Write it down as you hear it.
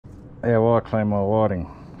how I clean my whiting.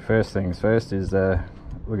 First things first is we're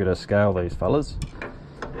going to scale these fellas.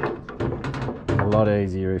 A lot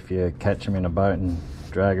easier if you catch them in a boat and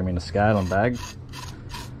drag them in a scaling bag.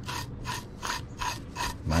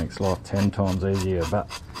 Makes life 10 times easier, but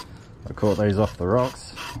I caught these off the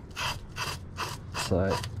rocks.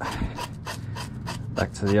 So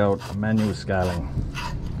back to the old manual scaling,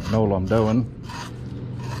 and all I'm doing,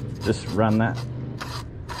 just run that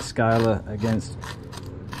scaler against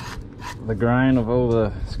the grain of all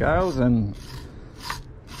the scales and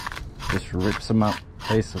just rips them up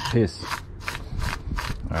piece of piss.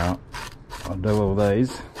 Alright, I'll do all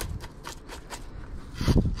these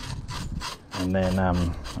and then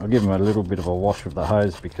I'll give them a little bit of a wash with the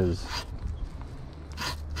hose because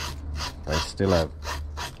they still have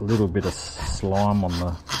a little bit of slime on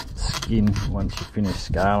the skin once you finish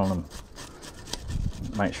scaling them.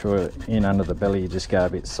 Make sure in under the belly you just go a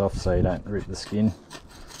bit soft so you don't rip the skin.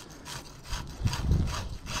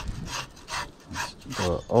 Just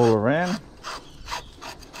do it all around.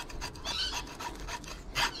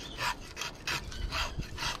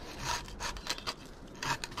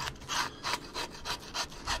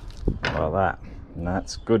 Like that, and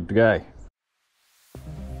that's good to go.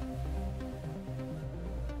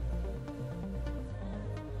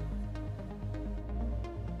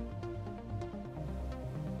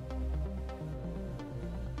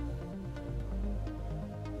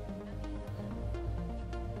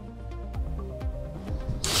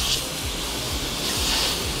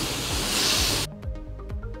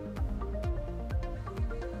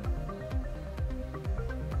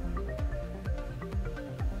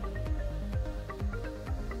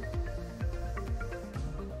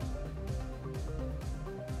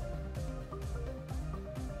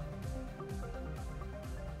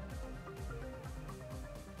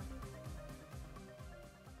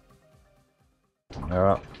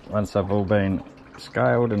 Alright, once they've all been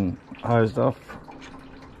scaled and hosed off,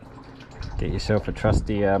 get yourself a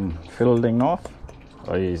trusty filleting knife.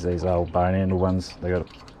 I use these old bone handle ones, they got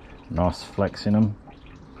nice flex in them.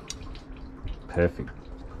 Perfect.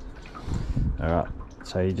 Alright,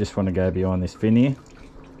 so you just want to go behind this fin here.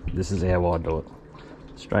 This is how I do it.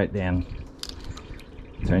 Straight down,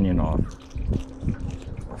 turn your knife,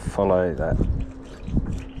 follow that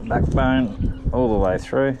backbone all the way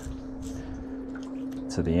through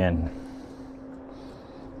to the end.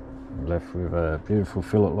 You're left with a beautiful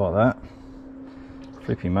fillet like that.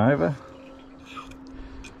 Flip him over.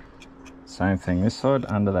 Same thing this side,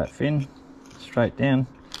 under that fin, straight down,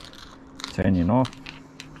 turn your knife.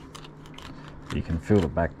 You can feel the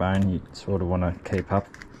backbone, you sort of want to keep up,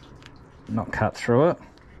 not cut through it.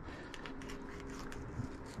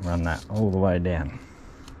 Run that all the way down.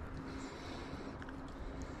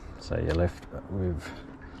 So you're left with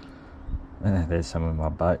there's some of my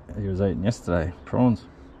bait he was eating yesterday, prawns.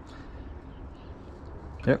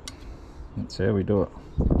 Yep, that's how we do it.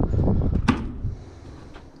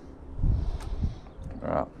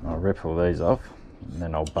 Alright, I'll rip all these off and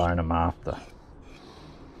then I'll bone them after.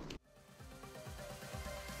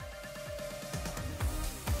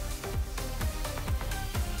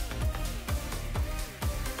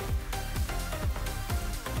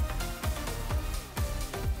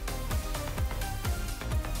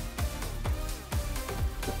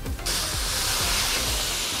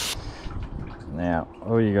 Now,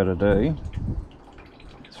 all you got to do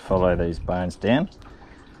is follow these bones down.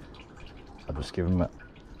 I'll just give them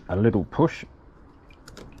a little push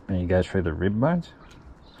and you go through the rib bones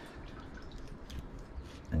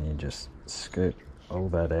and you just scoop all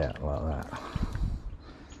that out like that.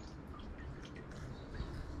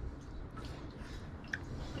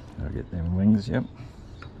 I'll get them wings, yep.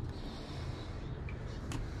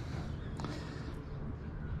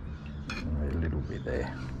 And a little bit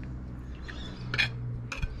there.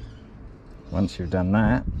 Once you've done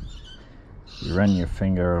that, you run your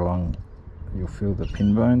finger along, you'll feel the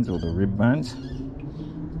pin bones or the rib bones.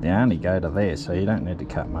 They only go to there, so you don't need to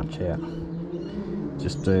cut much out.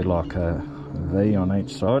 Just do like a V on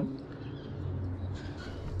each side,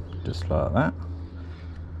 just like that.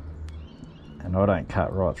 And I don't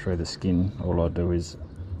cut right through the skin, all I do is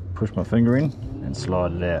push my finger in and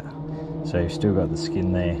slide it out. So you've still got the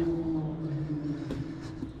skin there.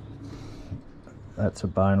 That's a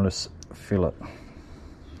boneless fillet.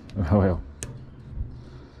 Well,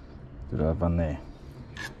 did I have one there?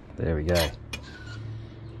 There we go.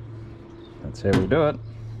 That's how we do it.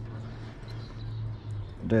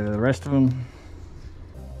 Do the rest of them.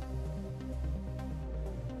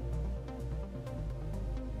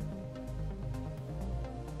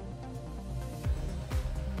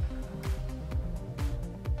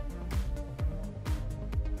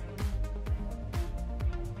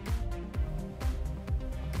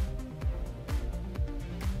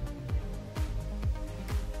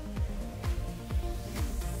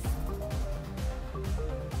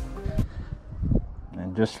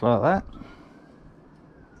 And just like that,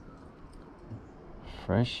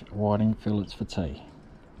 fresh whiting fillets for tea.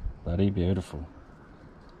 Bloody beautiful.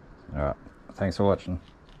 Alright, thanks for watching.